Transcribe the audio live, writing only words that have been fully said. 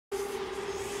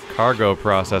Cargo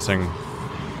processing.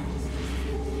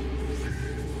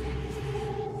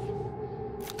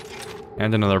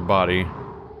 And another body.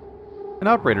 An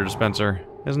operator dispenser.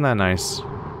 Isn't that nice?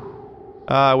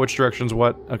 Which direction's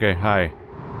what? Okay, hi.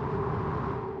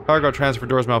 Cargo transfer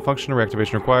doors malfunction,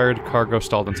 reactivation required. Cargo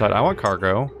stalled inside. I want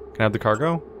cargo. Can I have the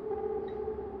cargo?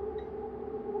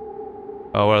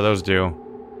 Oh, what do those do?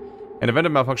 An event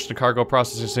of malfunction, cargo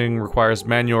processing requires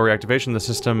manual reactivation. The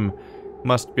system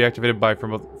must be activated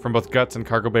from both guts and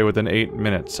cargo bay within 8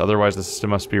 minutes. Otherwise, the system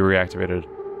must be reactivated.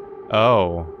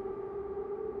 Oh.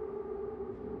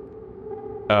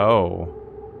 Oh.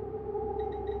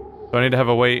 So I need to have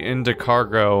a way into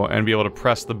cargo and be able to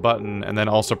press the button and then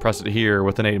also press it here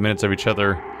within 8 minutes of each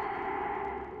other.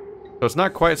 So it's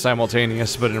not quite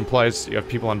simultaneous, but it implies you have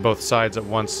people on both sides at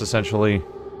once, essentially.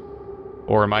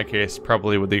 Or in my case,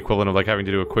 probably with the equivalent of like having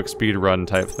to do a quick speed run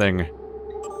type thing.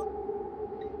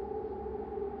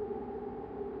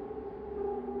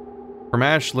 From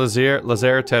Ash,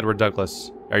 Lazare, to Edward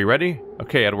Douglas. Are you ready?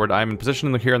 Okay, Edward, I'm in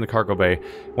position here in the cargo bay.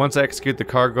 Once I execute the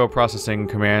cargo processing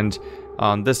command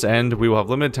on this end, we will have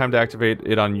limited time to activate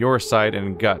it on your side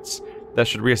and guts. That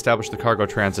should reestablish the cargo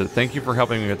transit. Thank you for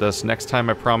helping me with this. Next time,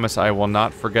 I promise I will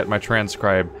not forget my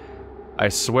transcribe. I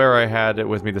swear I had it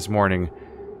with me this morning.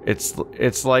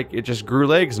 It's like it just grew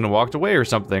legs and walked away or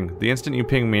something. The instant you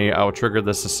ping me, I will trigger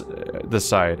this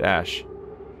side. Ash.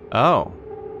 Oh.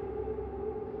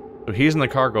 So he's in the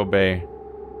cargo bay.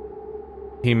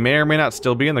 He may or may not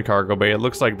still be in the cargo bay. It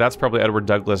looks like that's probably Edward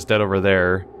Douglas dead over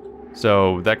there.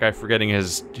 So that guy forgetting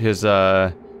his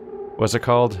what's it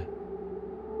called?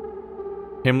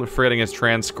 Him forgetting his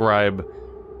transcribe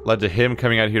led to him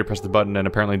coming out here to press the button and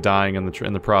apparently dying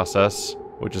in the process,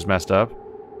 which is messed up.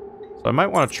 So I might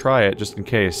want to try it just in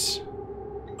case.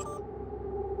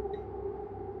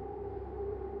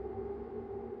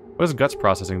 What does guts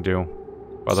processing do,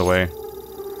 by the way?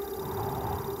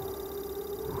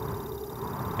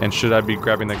 And should I be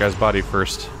grabbing that guy's body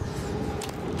first?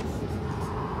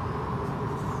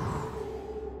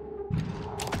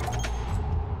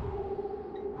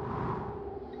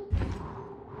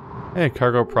 Hey,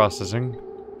 cargo processing.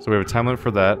 So we have a time limit for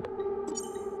that.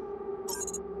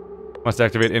 Must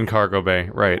activate in cargo bay.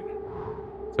 Right.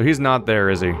 So he's not there,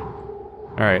 is he?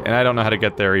 Alright, and I don't know how to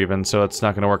get there even, so it's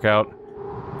not gonna work out.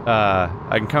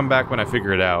 I can come back when I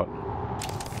figure it out.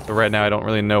 But right now I don't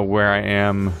really know where I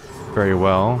am very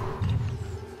well.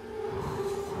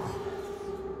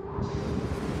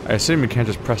 I assume you can't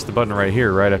just press the button right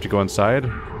here, right? I have to go inside?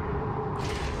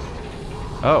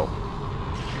 Oh.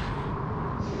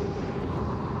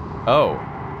 Oh.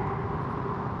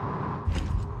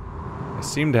 I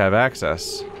seem to have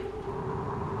access.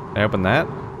 Can I open that?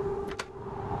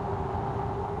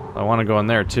 I want to go in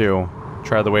there too.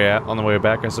 Try the way out on the way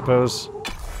back, I suppose.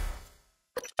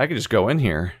 I could just go in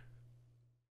here.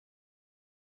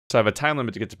 So I have a time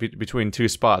limit to get to between two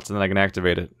spots, and then I can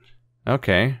activate it.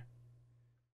 Okay.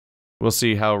 We'll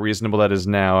see how reasonable that is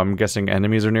now. I'm guessing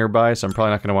enemies are nearby, so I'm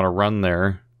probably not going to want to run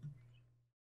there.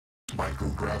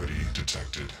 Microgravity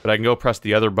detected. But I can go press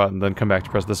the other button, then come back to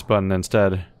press this button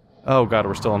instead. Oh god,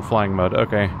 we're still in flying mode.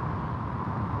 Okay.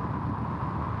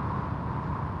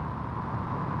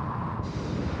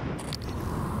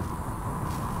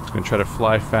 Just gonna try to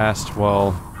fly fast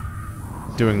while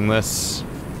doing this.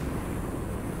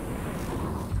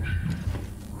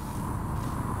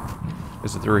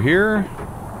 Is it through here?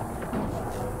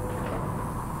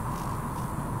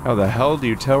 How the hell do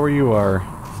you tell where you are?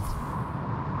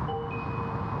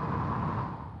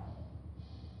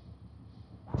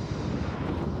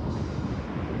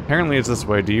 Apparently it's this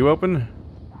way. Do you open?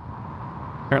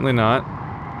 Apparently not.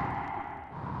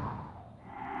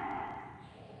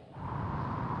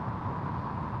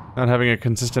 Not having a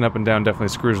consistent up and down definitely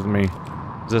screws with me.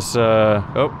 Is this, oh.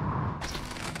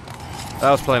 That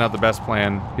was probably not the best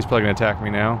plan. He's probably gonna attack me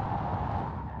now.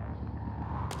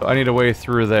 So I need a way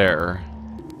through there.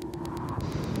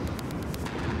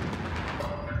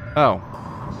 Oh.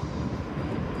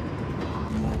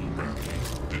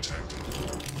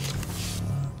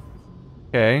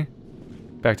 Okay.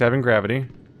 Back to having gravity.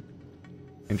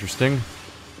 Interesting.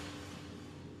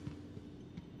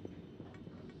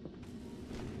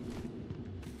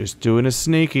 Just doing a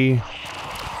sneaky.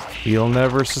 He'll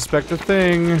never suspect a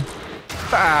thing.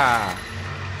 Bah!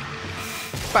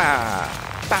 Bah!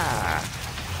 Bah!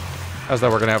 How's that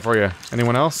working out for you?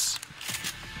 Anyone else?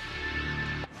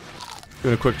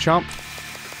 Doing a quick chomp.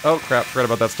 Oh crap, forgot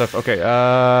about that stuff. Okay,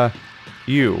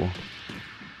 you.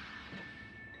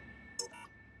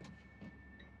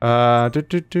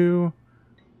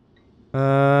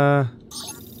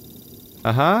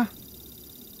 Uh-huh.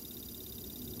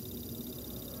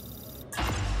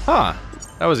 Huh.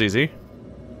 That was easy.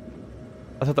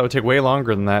 I thought that would take way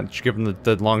longer than that, given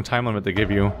the long time limit they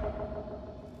give you.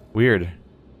 Weird.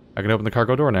 I can open the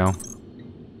cargo door now.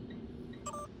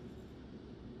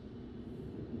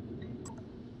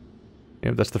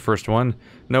 Yep, that's the first one.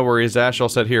 No worries, Ash, all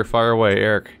set here. Fire away,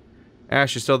 Eric.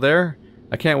 Ash, you still there?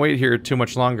 I can't wait here too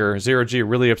much longer. Zero G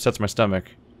really upsets my stomach.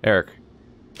 Eric.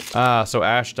 Ah, so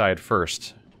Ash died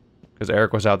first. Because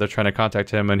Eric was out there trying to contact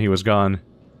him and he was gone.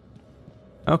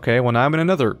 Okay, well now I'm in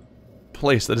another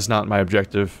place that is not my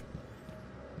objective.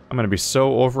 I'm gonna be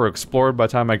so overexplored by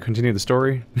the time I continue the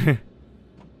story.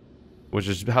 Which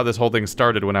is how this whole thing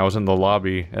started when I was in the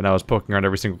lobby and I was poking around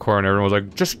every single corner and everyone was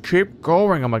like, just keep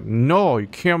going. I'm like, no, you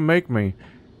can't make me.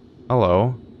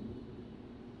 Hello.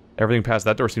 Everything past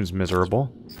that door seems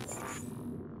miserable.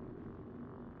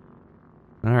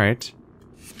 Alright.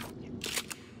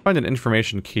 Find an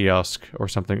information kiosk or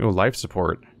something. Ooh, life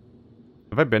support.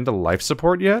 Have I been to life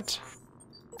support yet?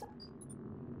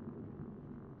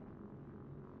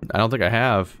 I don't think I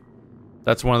have.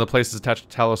 That's one of the places attached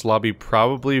to Talos lobby,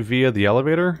 probably via the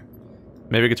elevator?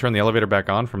 Maybe we could turn the elevator back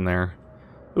on from there.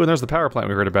 Ooh, and there's the power plant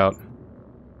we heard about.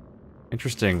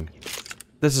 Interesting.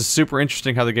 This is super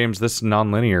interesting how the game's this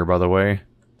non-linear, by the way.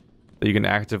 That you can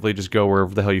actively just go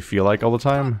wherever the hell you feel like all the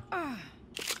time.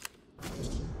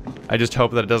 I just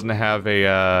hope that it doesn't have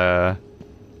a,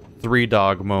 Three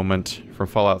Dog moment from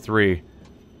Fallout 3.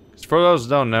 Because for those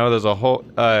who don't know, there's a whole,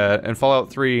 in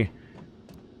Fallout 3,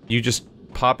 you just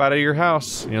pop out of your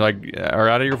house, and you're like, or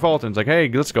out of your vault, and it's like, hey,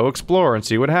 let's go explore and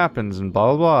see what happens, and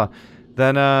blah blah blah.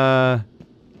 Then,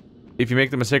 if you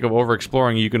make the mistake of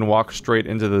over-exploring, you can walk straight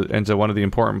into one of the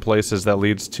important places that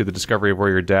leads to the discovery of where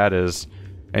your dad is,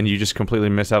 and you just completely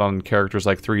miss out on characters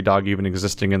like Three Dog even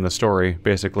existing in the story,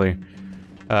 basically,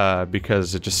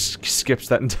 because it just skips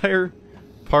that entire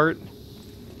part,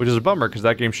 which is a bummer, because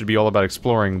that game should be all about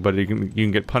exploring, but you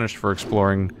can get punished for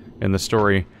exploring in the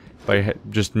story by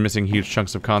just missing huge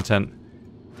chunks of content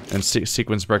and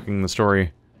sequence breaking the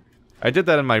story. I did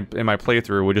that in my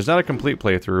playthrough, which is not a complete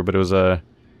playthrough, but it was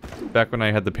back when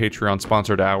I had the Patreon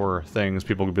sponsored hour things.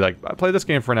 People would be like, I play this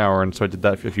game for an hour, and so I did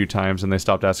that a few times, and they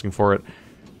stopped asking for it.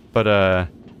 But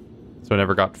so I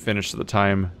never got finished at the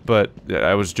time. But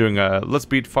I was doing let's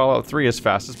beat Fallout 3 as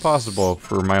fast as possible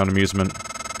for my own amusement.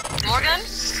 Morgan,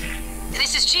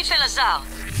 this is Chief Elazar.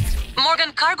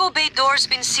 Morgan, cargo bay door's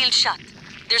been sealed shut.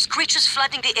 There's creatures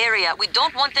flooding the area. We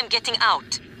don't want them getting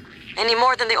out. Any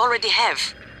more than they already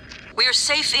have. We are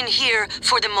safe in here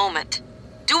for the moment.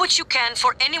 Do what you can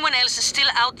for anyone else still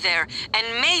out there,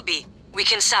 and maybe we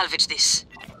can salvage this.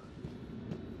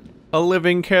 A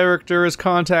living character is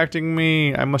contacting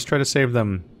me. I must try to save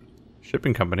them.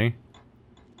 Shipping company.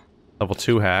 Level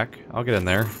 2 hack. I'll get in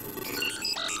there.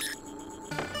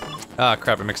 Ah,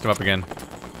 crap, I mixed them up again.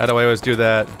 How do I always do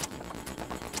that?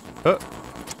 Oh.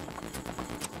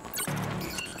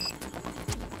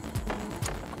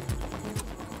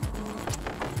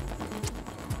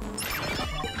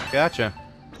 Gotcha.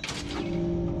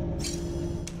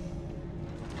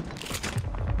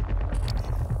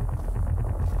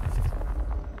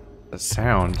 The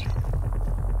sound.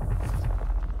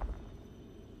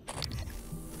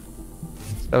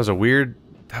 That was a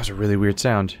really weird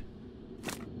sound.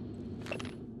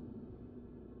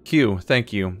 Q,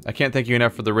 thank you. I can't thank you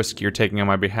enough for the risk you're taking on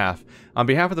my behalf. On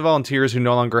behalf of the volunteers who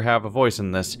no longer have a voice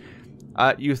in this,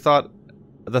 the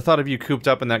thought of you cooped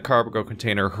up in that cargo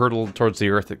container hurtled towards the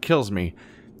earth that kills me,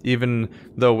 even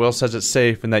though Will says it's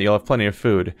safe and that you'll have plenty of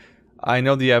food. I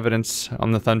know the evidence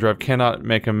on the thumb drive cannot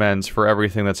make amends for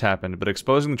everything that's happened, but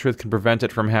exposing the truth can prevent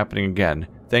it from happening again.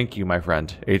 Thank you, my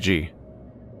friend. AG.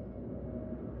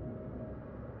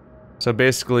 So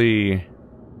basically,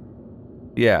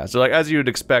 yeah, so like as you'd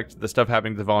expect, the stuff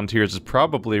happening to the volunteers is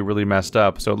probably really messed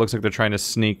up, so it looks like they're trying to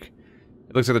sneak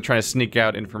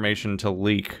out information to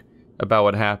leak about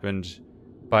what happened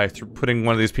by putting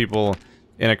one of these people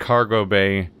in a cargo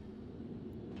bay.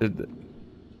 Did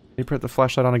he put the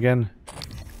flashlight on again?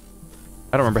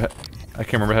 I don't remember. I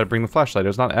can't remember how to bring the flashlight. It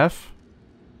was not F?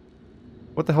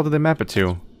 What the hell did they map it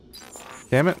to?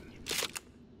 Damn it.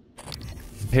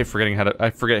 I hate forgetting how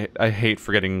to... I hate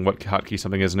forgetting what hotkey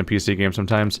something is in a PC game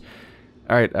sometimes.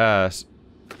 Alright, so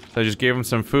I just gave him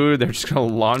some food. They're just gonna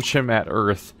launch him at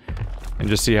Earth and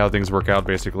just see how things work out,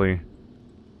 basically.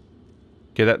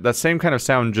 Okay, that same kind of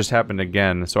sound just happened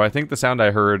again. So I think the sound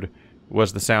I heard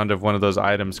was the sound of one of those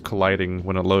items colliding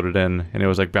when it loaded in, and it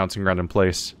was like bouncing around in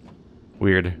place.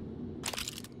 Weird.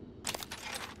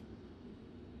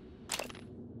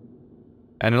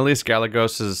 And at least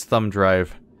Galagos' thumb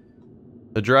drive.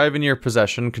 The drive in your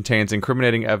possession contains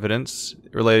incriminating evidence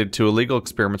related to illegal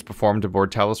experiments performed aboard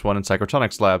Talos I and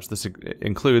Psychotronics labs. This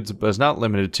includes, but is not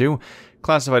limited to,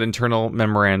 classified internal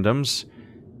memorandums,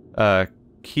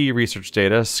 key research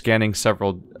data spanning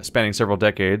several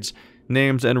decades,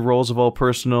 names and roles of all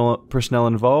personnel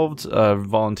involved,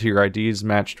 volunteer IDs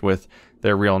matched with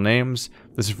their real names.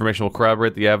 This information will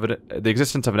corroborate the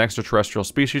existence of an extraterrestrial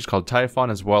species called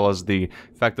Typhon, as well as the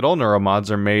fact that all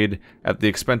neuromods are made at the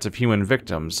expense of human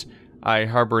victims. I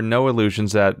harbor no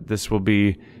illusions that this will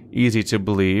be easy to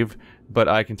believe, but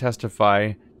I can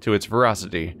testify to its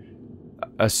veracity,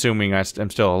 assuming I am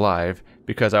still alive,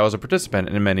 because I was a participant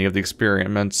in many of the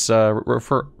experiments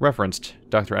referenced.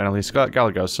 Dr. Annalise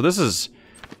Gallegos. So this is...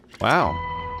 wow.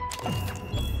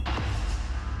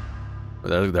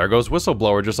 There goes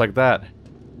Whistleblower, just like that.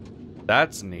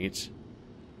 That's neat.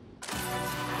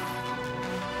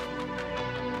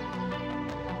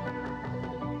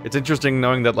 It's interesting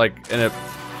knowing that, like, in a...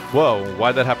 whoa,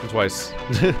 why'd that happen twice?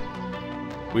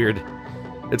 Weird.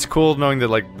 It's cool knowing that,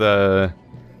 like, a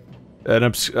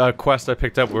quest I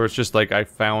picked up where it's just like I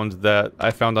found on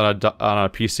a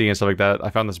PC and stuff like that.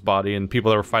 I found this body and people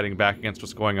that were fighting back against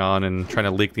what's going on and trying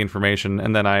to leak the information,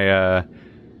 and then I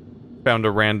found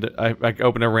I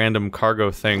opened a random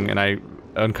cargo thing and I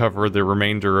uncovered the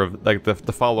remainder of, like, the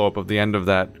follow-up of the end of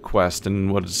that quest,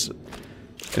 and what is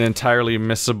an entirely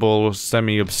missable,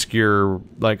 semi-obscure,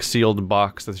 like, sealed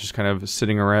box that's just kind of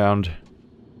sitting around.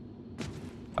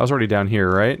 I was already down here,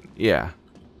 right? Yeah.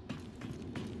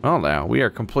 Well now, we are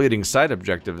completing side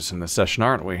objectives in this session,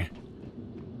 aren't we?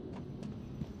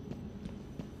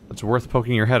 It's worth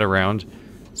poking your head around.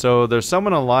 So there's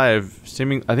someone alive,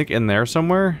 I think in there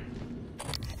somewhere?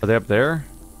 Are they up there?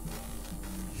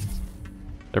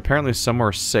 They're apparently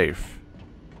somewhere safe.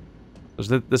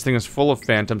 This thing is full of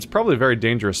phantoms, probably a very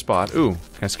dangerous spot. Ooh,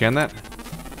 can I scan that?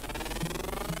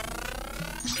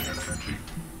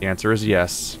 The answer is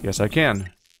yes. Yes, I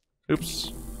can.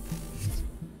 Oops.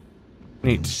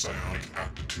 Neat.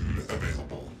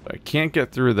 I can't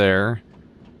get through there.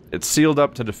 It's sealed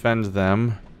up to defend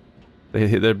them.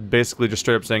 They're basically just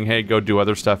straight up saying, hey, go do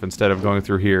other stuff instead of going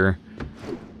through here.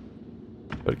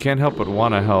 But can't help but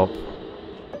want to help.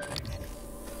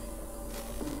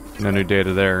 No new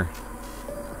data there.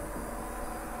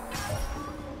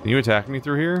 Can you attack me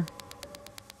through here?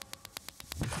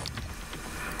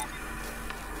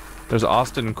 There's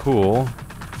Austin Cool.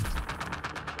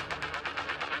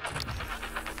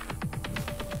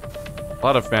 A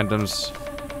lot of phantoms.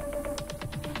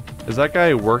 Is that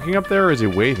guy working up there, or is he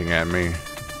waving at me?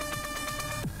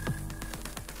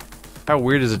 How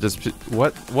weird is it just...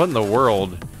 What in the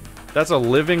world? That's a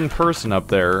living person up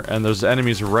there, and there's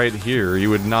enemies right here. You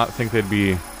would not think they'd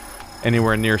be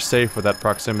anywhere near safe with that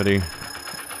proximity.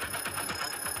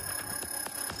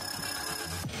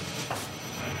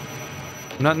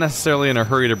 I'm not necessarily in a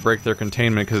hurry to break their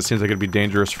containment, because it seems like it'd be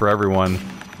dangerous for everyone.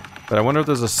 But I wonder if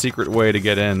there's a secret way to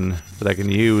get in that I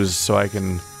can use so I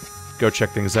can go check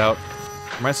things out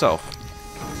for myself.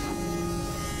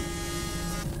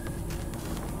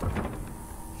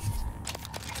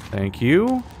 Thank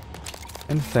you.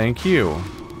 And thank you.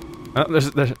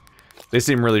 They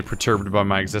seem really perturbed by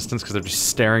my existence because they're just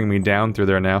staring me down through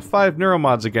there now. 5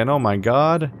 neuromods again, oh my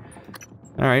god.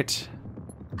 Alright.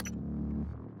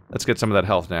 Let's get some of that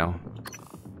health now.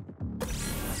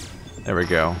 There we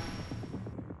go.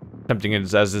 Tempting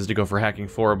as is to go for hacking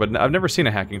forward, but I've never seen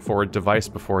a hacking forward device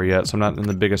before yet, so I'm not in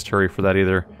the biggest hurry for that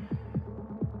either.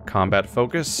 Combat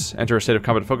focus. Enter a state of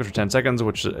combat focus for 10 seconds,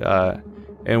 which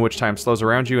in which time slows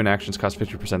around you and actions cost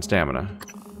 50% stamina.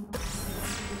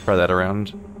 Try that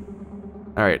around.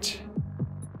 Alright.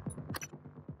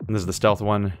 And this is the stealth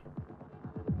one.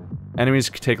 Enemies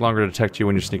take longer to detect you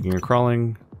when you're sneaking or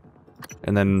crawling.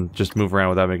 And then just move around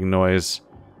without making noise.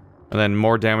 And then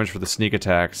more damage for the sneak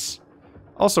attacks.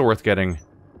 Also worth getting.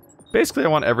 Basically, I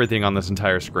want everything on this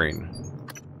entire screen.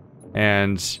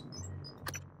 And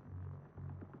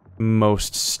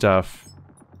most stuff.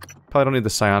 Probably don't need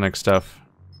the psionic stuff.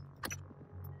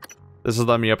 This is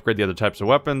letting me upgrade the other types of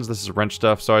weapons. This is wrench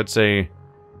stuff, so I'd say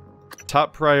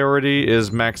top priority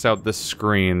is max out this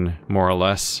screen, more or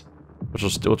less. Which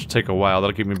will take a while.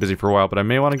 That'll keep me busy for a while, but I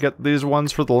may want to get these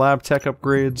ones for the lab tech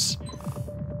upgrades.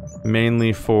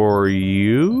 Mainly for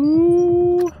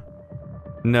you?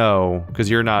 No, because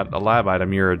you're not a lab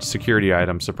item, you're a security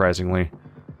item, surprisingly.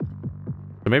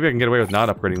 So maybe I can get away with not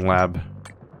upgrading lab.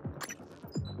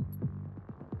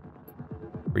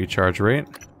 Recharge rate.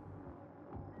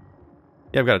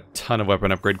 Yeah, I've got a ton of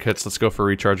weapon upgrade kits. Let's go for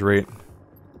recharge rate.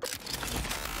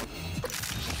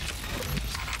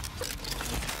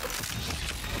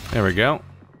 There we go.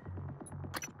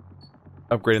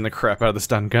 upgrading the crap out of the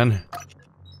stun gun.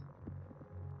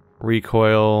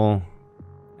 Recoil,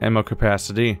 ammo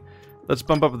capacity. Let's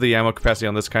bump up the ammo capacity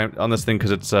on this thing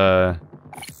because it's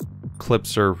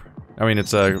clips or I mean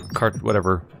it's a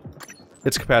whatever.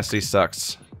 Its capacity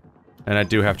sucks, and I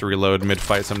do have to reload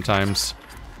mid-fight sometimes.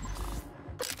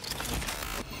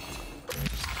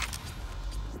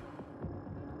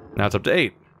 Now it's up to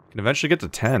 8. Can eventually get to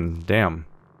 10. Damn.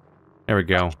 There we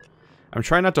go. I'm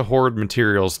trying not to hoard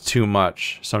materials too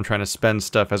much, so I'm trying to spend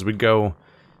stuff as we go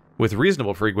with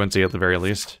reasonable frequency at the very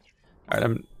least.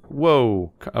 Alright,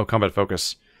 whoa! Oh, combat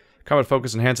focus. Combat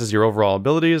focus enhances your overall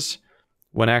abilities.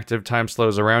 When active, time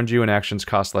slows around you and actions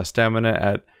cost less stamina.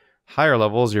 At higher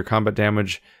levels, your combat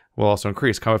damage will also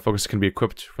increase. Combat focus can be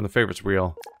equipped from the favorites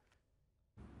wheel.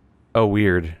 Oh,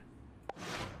 weird.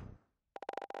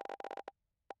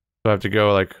 So I have to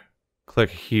go, like,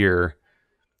 click here.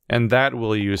 And that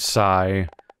will use Psi.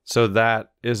 So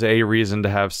that is a reason to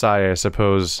have Psi, I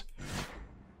suppose.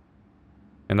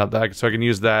 And not that, so I can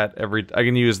use that I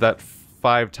can use that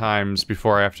 5 times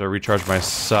before I have to recharge my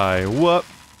Psi. Whoop!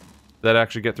 Did that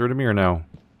actually get through to me or no?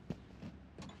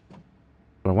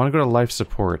 Do I want to go to life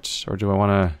support, or do I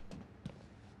want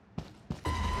to...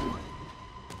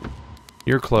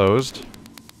 You're closed.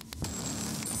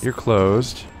 You're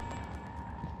closed.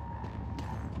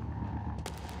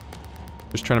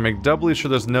 Just trying to make doubly sure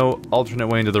there's no alternate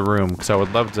way into the room, because I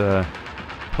would love to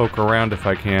poke around if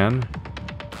I can.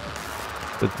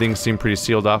 But things seem pretty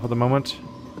sealed off at the moment.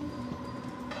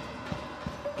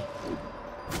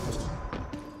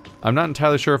 I'm not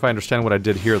entirely sure if I understand what I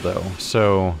did here, though,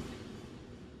 so...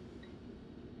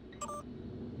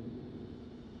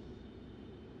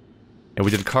 And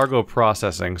we did cargo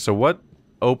processing, so what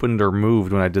opened or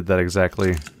moved when I did that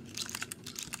exactly?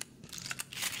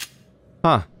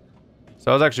 Huh. So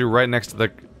I was actually right next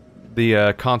to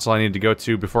the console I needed to go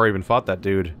to before I even fought that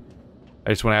dude.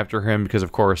 I just went after him because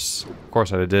of course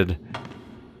I did.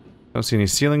 Don't see any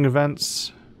ceiling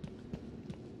events.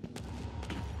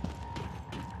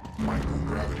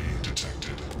 Microgravity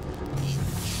detected.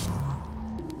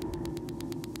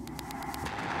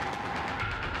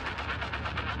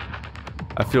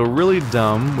 I feel really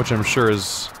dumb, which I'm sure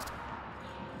is...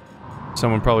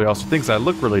 Someone probably also thinks I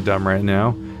look really dumb right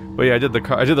now. But yeah, I did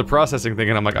the processing thing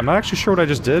and I'm like, I'm not actually sure what I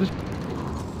just did.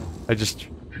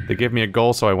 They gave me a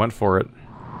goal, so I went for it.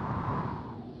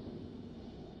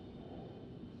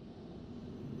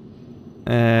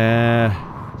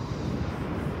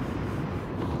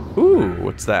 Ooh,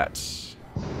 what's that?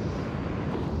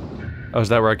 Oh, is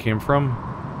that where I came from?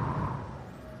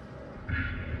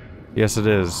 Yes, it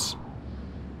is.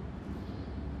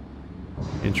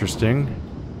 Interesting.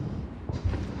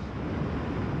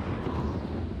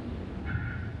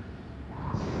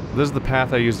 This is the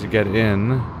path I used to get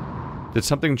in. Did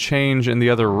something change in the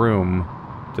other room?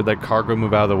 Did that cargo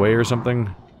move out of the way or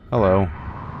something? Hello.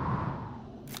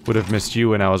 Would have missed you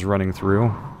when I was running through.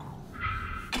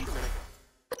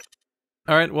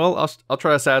 Alright, well, I'll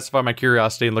try to satisfy my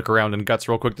curiosity and look around in Guts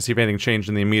real quick to see if anything changed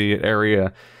in the immediate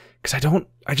area. Because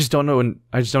I just don't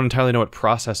entirely know what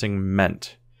processing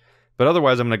meant. But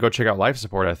otherwise, I'm gonna go check out life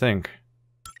support, I think.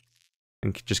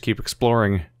 And just keep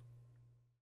exploring.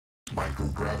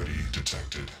 Microgravity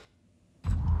detected.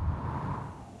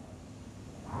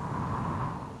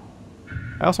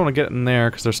 I also want to get in there,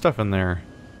 because there's stuff in there.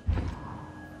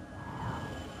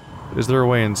 Is there a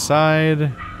way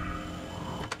inside?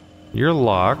 You're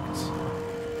locked.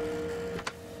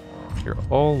 You're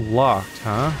all locked,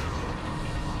 huh?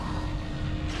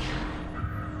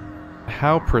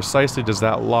 How precisely does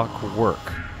that lock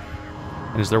work?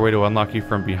 And is there a way to unlock you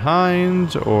from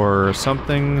behind, or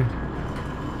something?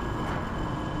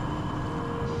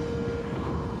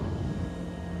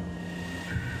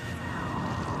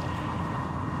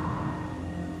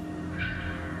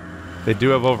 They do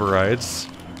have overrides.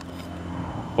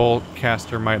 Bolt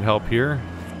caster might help here.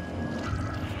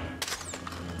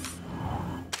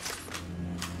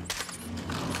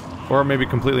 Or maybe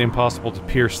completely impossible to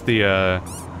pierce the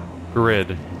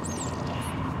grid.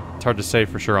 It's hard to say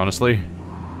for sure, honestly.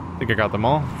 I think I got them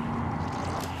all.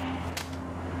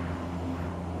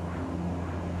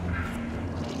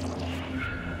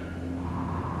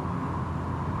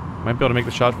 Might be able to make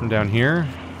the shot from down here.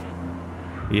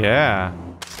 Yeah.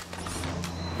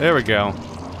 There we go.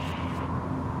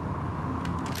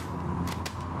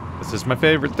 This is my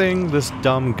favorite thing, this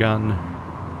dumb gun.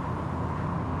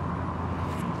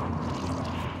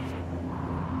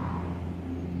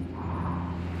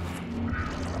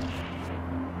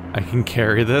 I can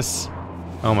carry this?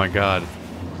 Oh my god.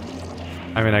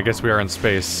 I mean, I guess we are in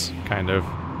space, kind of.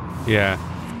 Yeah.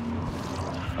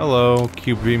 Hello,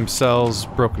 Q-beam cells,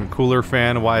 broken cooler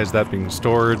fan. Why is that being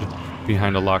stored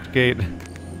behind a locked gate?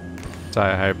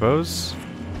 Hypos.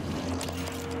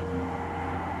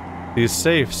 These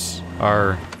safes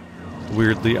are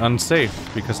weirdly unsafe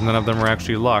because none of them are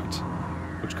actually locked,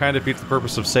 which kind of defeats the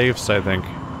purpose of safes, I think.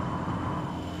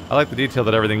 I like the detail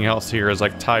that everything else here is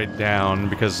like tied down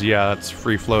because, yeah, it's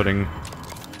free floating.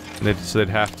 So they'd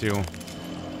have to.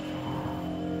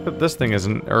 But this thing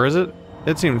isn't, or is it?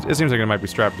 It seems like it might be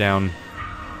strapped down,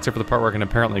 except for the part where I can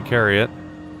apparently carry it.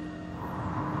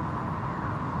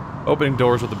 Opening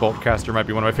doors with the bolt caster might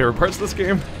be one of my favorite parts of this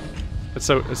game. It's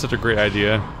such a great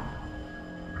idea.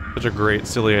 Such a great,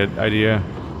 silly idea.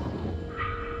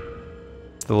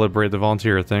 To liberate the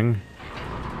volunteer thing.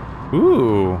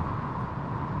 Ooh.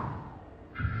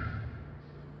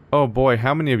 Oh boy,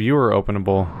 how many of you are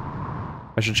openable?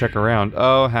 I should check around.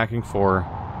 Oh, hacking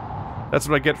 4. That's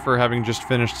what I get for having just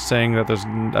finished saying that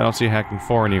I don't see hacking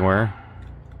 4 anywhere.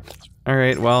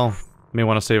 Alright, well, may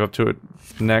want to save up to it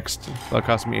next. That'll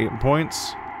cost me 8 points.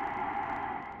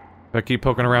 If I keep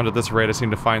poking around at this rate, I seem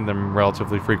to find them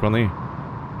relatively frequently.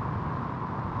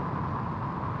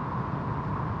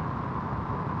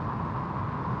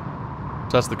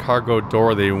 So that's the cargo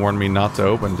door they warned me not to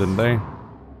open, didn't they?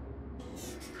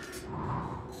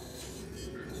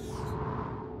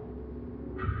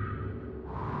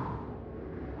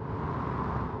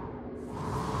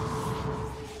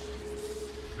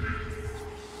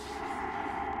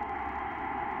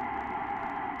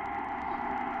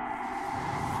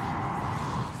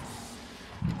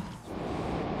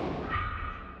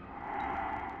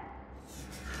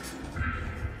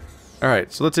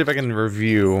 Alright, so let's see if I can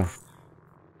review.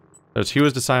 There's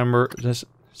Hughes December,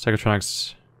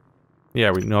 Psychotronics.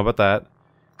 Yeah, we know about that.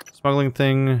 Smuggling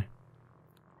thing.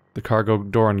 The cargo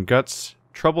door and guts.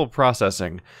 Trouble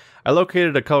processing. I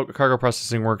located a cargo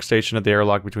processing workstation at the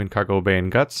airlock between cargo bay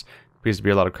and guts. There appears to be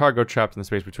a lot of cargo trapped in the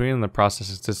space between, and the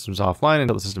processing system is offline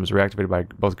until the system is reactivated by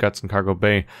both guts and cargo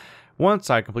bay. Once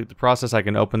I complete the process, I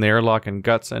can open the airlock and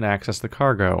guts and access the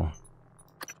cargo.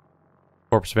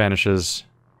 Corpse vanishes.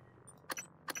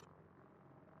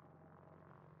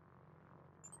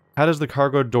 How does the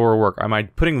cargo door work? Am I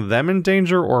putting them in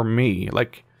danger or me?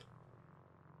 Like,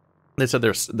 they said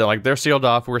they're sealed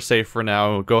off. We're safe for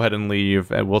now. Go ahead and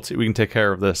leave, and we can take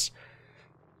care of this.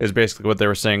 Is basically what they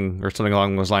were saying, or something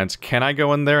along those lines. Can I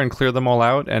go in there and clear them all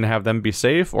out and have them be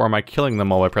safe, or am I killing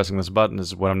them all by pressing this button?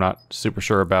 Is what I'm not super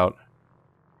sure about,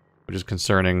 which is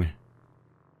concerning.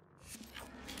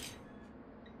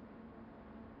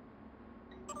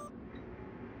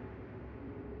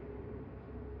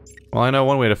 Well, I know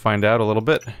one way to find out a little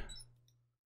bit.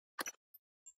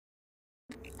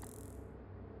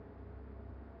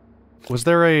 Was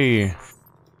there a...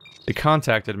 They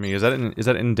contacted me. Is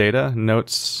that in data?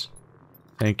 Notes.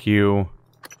 Thank you.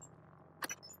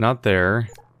 Not there.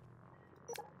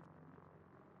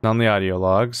 Not on the audio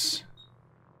logs.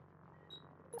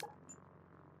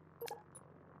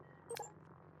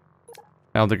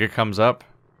 I don't think it comes up.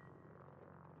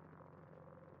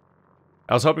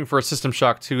 I was hoping for a System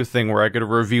Shock 2 thing where I could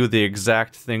review the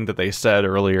exact thing that they said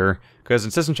earlier. Because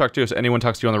in System Shock 2, if anyone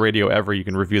talks to you on the radio ever, you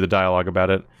can review the dialogue about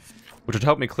it. Which would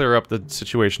help me clear up the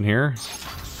situation here.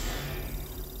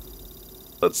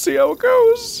 Let's see how it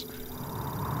goes.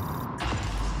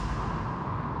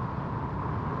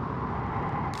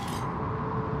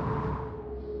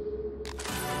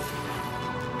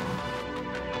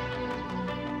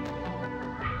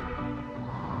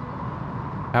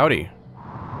 Howdy.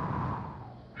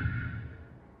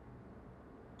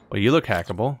 Well, you look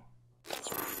hackable.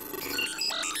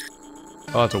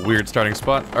 Oh, that's a weird starting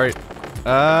spot. Alright.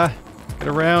 Get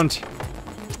around.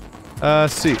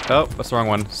 C. Oh, that's the wrong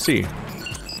one. C.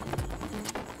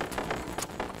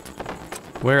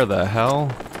 Where the hell?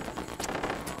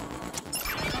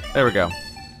 There we go.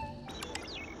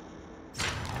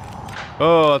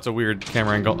 Oh, that's a weird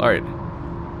camera angle. Alright.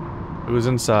 Who's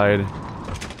inside?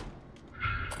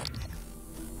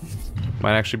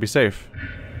 Might actually be safe.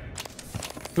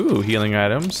 Ooh, healing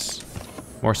items.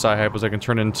 More Sci-Hypos I can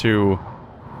turn into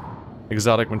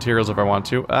exotic materials if I want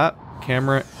to. Ah,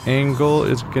 camera angle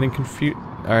is getting confused.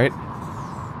 Alright.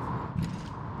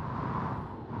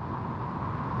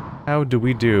 How do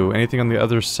we do? Anything on the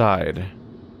other side?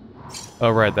 Oh,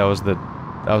 right, that was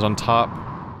on top.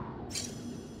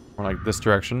 Or like this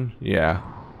direction? Yeah.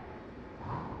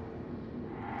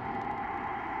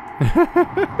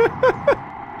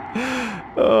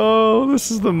 Oh, this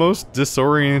is the most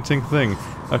disorienting thing.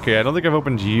 Okay, I don't think I've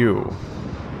opened you.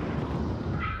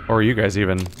 Or you guys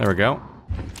even. There we go.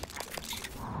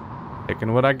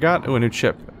 Taking what I got. Ooh, a new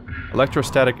chip.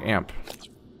 Electrostatic amp.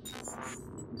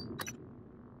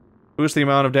 Boost the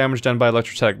amount of damage done by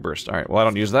electrostatic burst. Alright, well I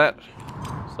don't use that.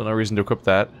 So no reason to equip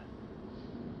that.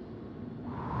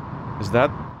 Is that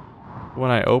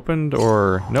when I opened,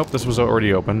 or... Nope, this was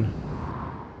already open.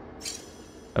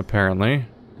 Apparently.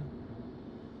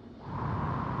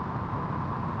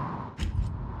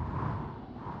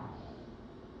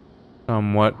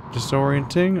 Somewhat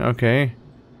disorienting, okay.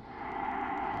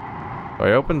 So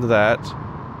I opened that.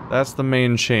 That's the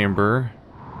main chamber.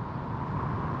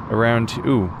 Around...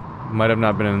 Ooh, might have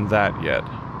not been in that yet.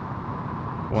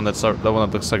 The one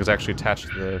that looks like it's actually attached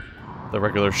to the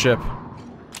regular ship.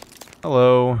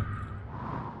 Hello.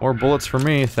 More bullets for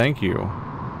me, thank you.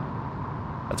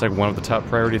 That's like one of the top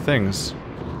priority things.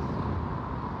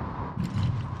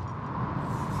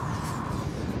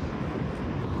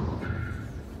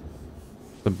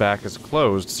 The back is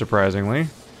closed, surprisingly.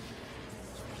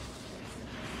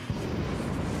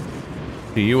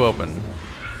 Do you open?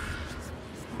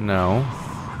 No.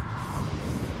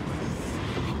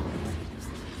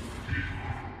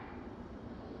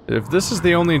 If this is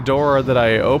the only door that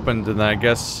I opened, then I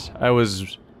guess I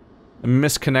was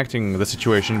misconnecting the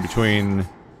situation between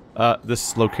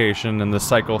this location and the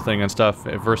cycle thing and stuff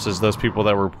versus those people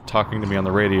that were talking to me on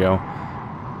the radio.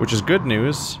 Which is good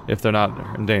news, if they're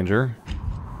not in danger.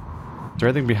 Is there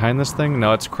anything behind this thing?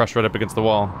 No, it's crushed right up against the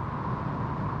wall.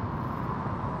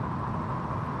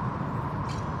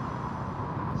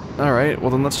 Alright,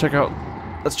 well then let's check out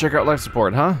life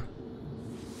support, huh?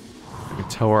 I can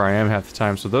tell where I am half the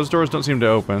time, so those doors don't seem to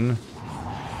open.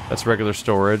 That's regular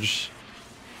storage.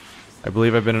 I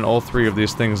believe I've been in all three of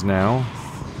these things now.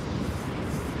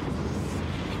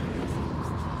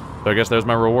 So I guess there's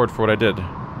my reward for what I did.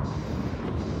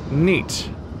 Neat.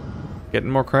 Getting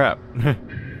more crap.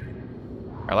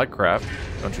 I like crap.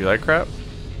 Don't you like crap?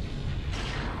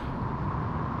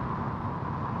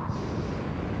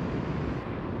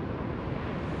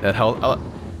 That health.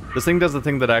 This thing does the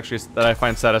thing that I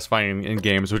find satisfying in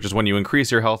games, which is when you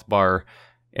increase your health bar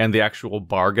and the actual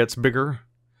bar gets bigger.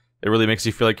 It really makes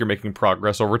you feel like you're making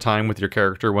progress over time with your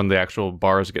character when the actual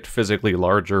bars get physically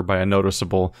larger by a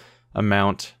noticeable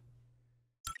amount.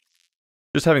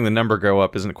 Just having the number go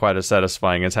up isn't quite as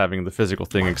satisfying as having the physical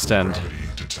thing extend.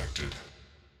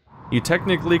 You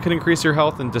technically can increase your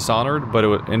health in Dishonored, but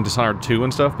in Dishonored 2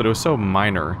 and stuff, but it was so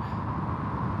minor.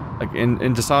 Like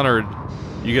in Dishonored,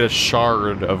 you get a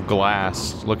shard of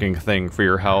glass-looking thing for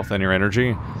your health and your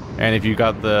energy, and if you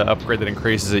got the upgrade that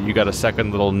increases it, you got a second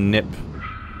little nip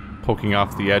poking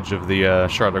off the edge of the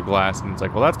shard of glass, and it's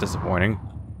like, well, that's disappointing.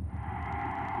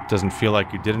 It doesn't feel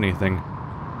like you did anything.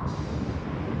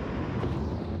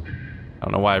 I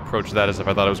don't know why I approached that as if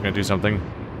I thought I was going to do something.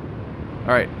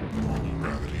 Alright.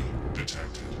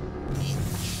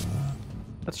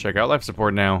 Let's check out life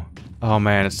support now. Oh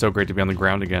man, it's so great to be on the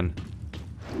ground again.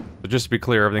 So just to be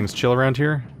clear, everything's chill around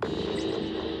here?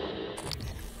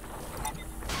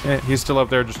 He's still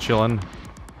up there just chilling.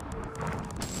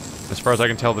 As far as I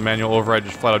can tell, the manual override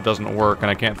just flat out doesn't work, and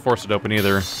I can't force it open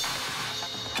either.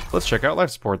 Let's check out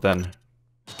life support then.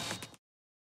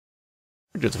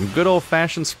 We did some good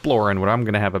old-fashioned exploring, where I'm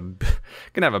gonna have a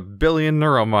billion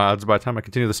neuromods by the time I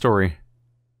continue the story.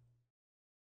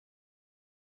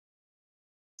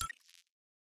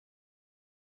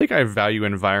 I think I value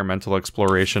environmental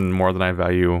exploration more than I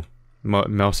value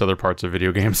most other parts of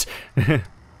video games.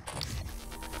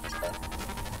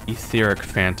 Etheric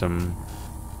Phantom.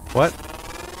 What?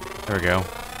 There we go.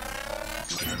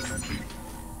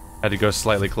 Had to go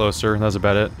slightly closer, that was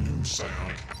about it.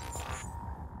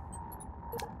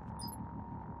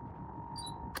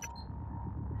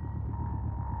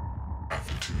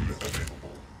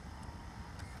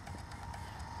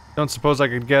 Don't suppose I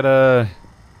could get a...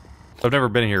 I've never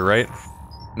been here, right?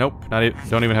 Nope,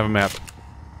 don't even have a map.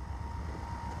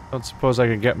 Don't suppose I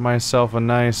could get myself a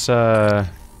nice,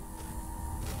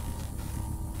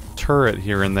 turret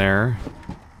here and there.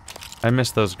 I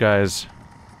miss those guys.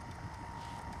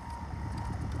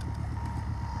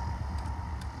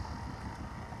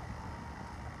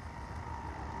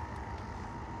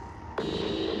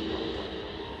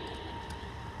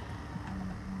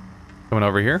 Coming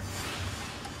over here.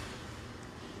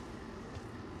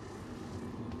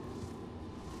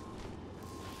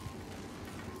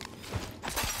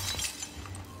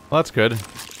 Well, that's good.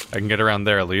 I can get around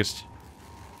there at least.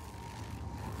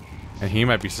 And he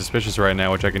might be suspicious right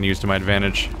now, which I can use to my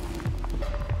advantage.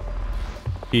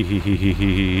 Hee hee hee hee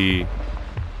hee hee.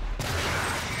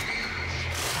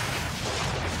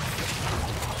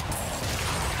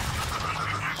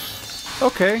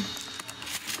 Okay.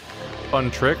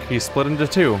 Fun trick. He's split into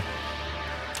two.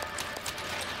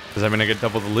 Does that mean I get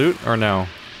double the loot, or no?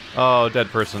 Oh, dead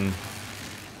person.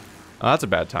 Oh, that's a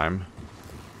bad time.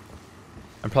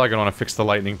 I'm probably gonna want to fix the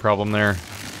lightning problem there.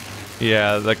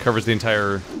 Yeah, that covers the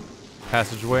entire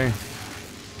passageway.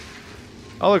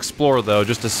 I'll explore though,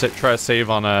 just to try to save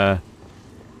on a...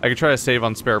 I could try to save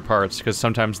on spare parts, because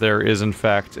sometimes there is in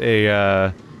fact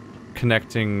a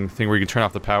connecting thing where you can turn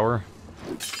off the power.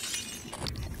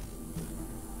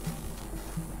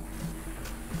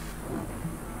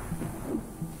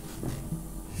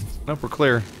 Nope, we're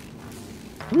clear.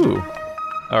 Ooh.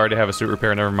 I already have a suit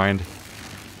repair, never mind.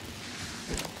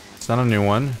 It's not a new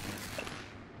one.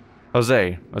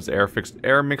 Jose. That's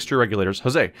air mixture regulators.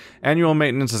 Jose, annual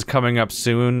maintenance is coming up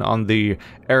soon on the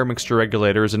air mixture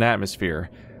regulators and atmosphere.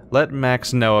 Let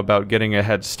Max know about getting a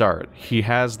head start. He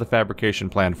has the fabrication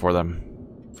plan for them.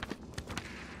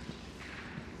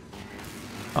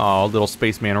 Aw, little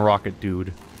spaceman rocket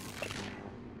dude.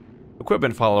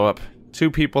 Equipment follow-up. 2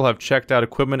 people have checked out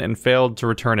equipment and failed to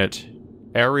return it.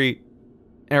 Ari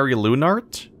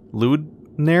Lunart?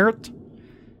 Ludnert?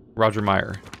 Roger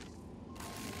Meyer.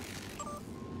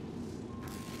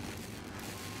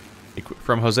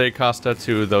 From Jose Costa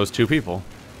to those 2 people.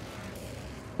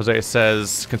 Jose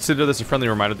says, consider this a friendly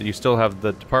reminder that you still have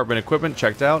the department equipment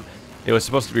checked out. It was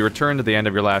supposed to be returned at the end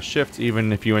of your last shift.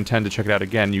 Even if you intend to check it out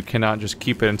again, you cannot just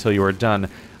keep it until you are done.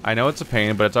 I know it's a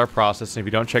pain, but it's our process, and if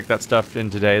you don't check that stuff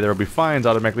in today, there will be fines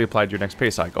automatically applied to your next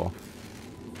pay cycle.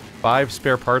 5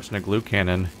 spare parts and a glue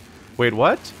cannon. Wait,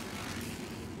 what?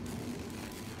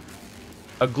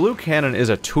 A glue cannon is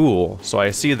a tool, so I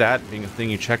see that being a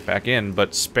thing you check back in,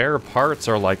 but spare parts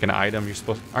are like an item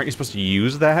aren't you supposed to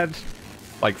use that?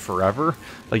 Like forever?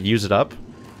 Like use it up?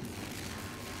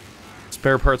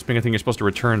 Spare parts being a thing you're supposed to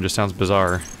return just sounds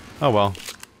bizarre. Oh well.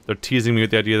 They're teasing me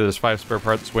with the idea that there's 5 spare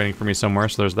parts waiting for me somewhere,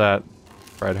 so there's that.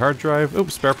 Fried hard drive.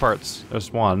 Oops, spare parts.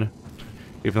 There's 1.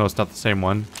 Even though it's not the same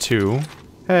one. 2.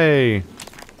 Hey!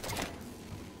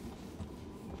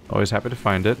 Always happy to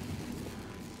find it.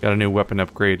 Got a new weapon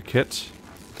upgrade kit.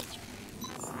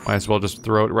 Might as well just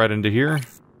throw it right into here.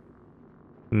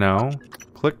 No.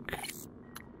 Click.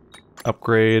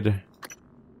 Upgrade.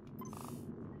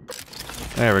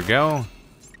 There we go.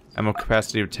 Ammo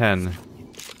capacity of 10.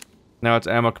 Now its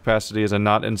ammo capacity is a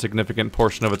not insignificant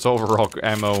portion of its overall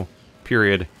ammo,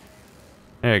 period.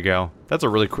 There you go. That's a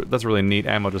really neat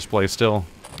ammo display still.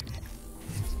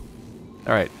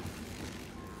 Alright.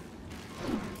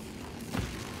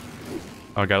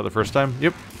 Oh, I got it the first time?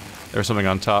 Yep. There's something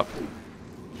on top.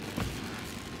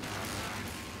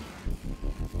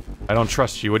 I don't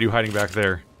trust you. What are you hiding back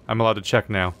there? I'm allowed to check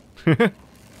now.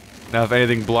 Now if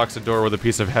anything blocks the door with a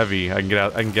piece of heavy, I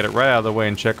can get it right out of the way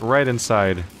and check right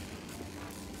inside.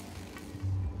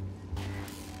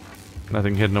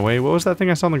 Nothing hidden away. What was that thing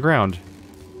I saw on the ground?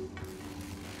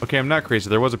 Okay, I'm not crazy.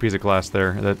 There was a piece of glass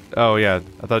there. Oh yeah,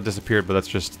 I thought it disappeared, but that's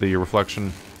just the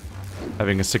reflection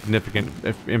having a significant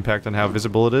impact on how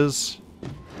visible it is.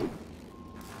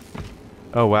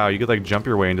 Oh wow, you could like jump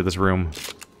your way into this room.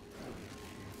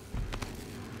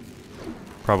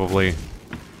 Probably.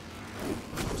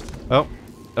 Oh.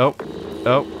 Oh.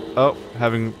 Oh. Oh.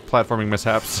 Having platforming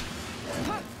mishaps.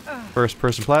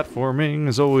 First-person platforming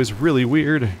is always really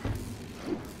weird.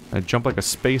 I jump like a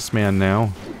spaceman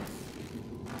now.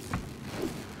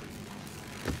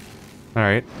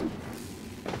 Alright.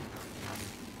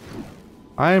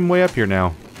 I'm way up here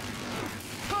now.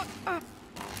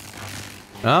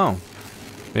 Oh.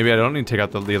 Maybe I don't need to take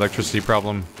out the electricity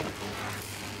problem.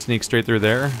 Sneak straight through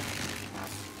there.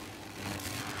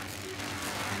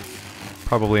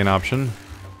 Probably an option.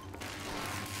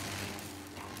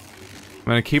 I'm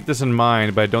gonna keep this in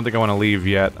mind, but I don't think I want to leave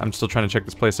yet. I'm still trying to check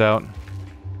this place out.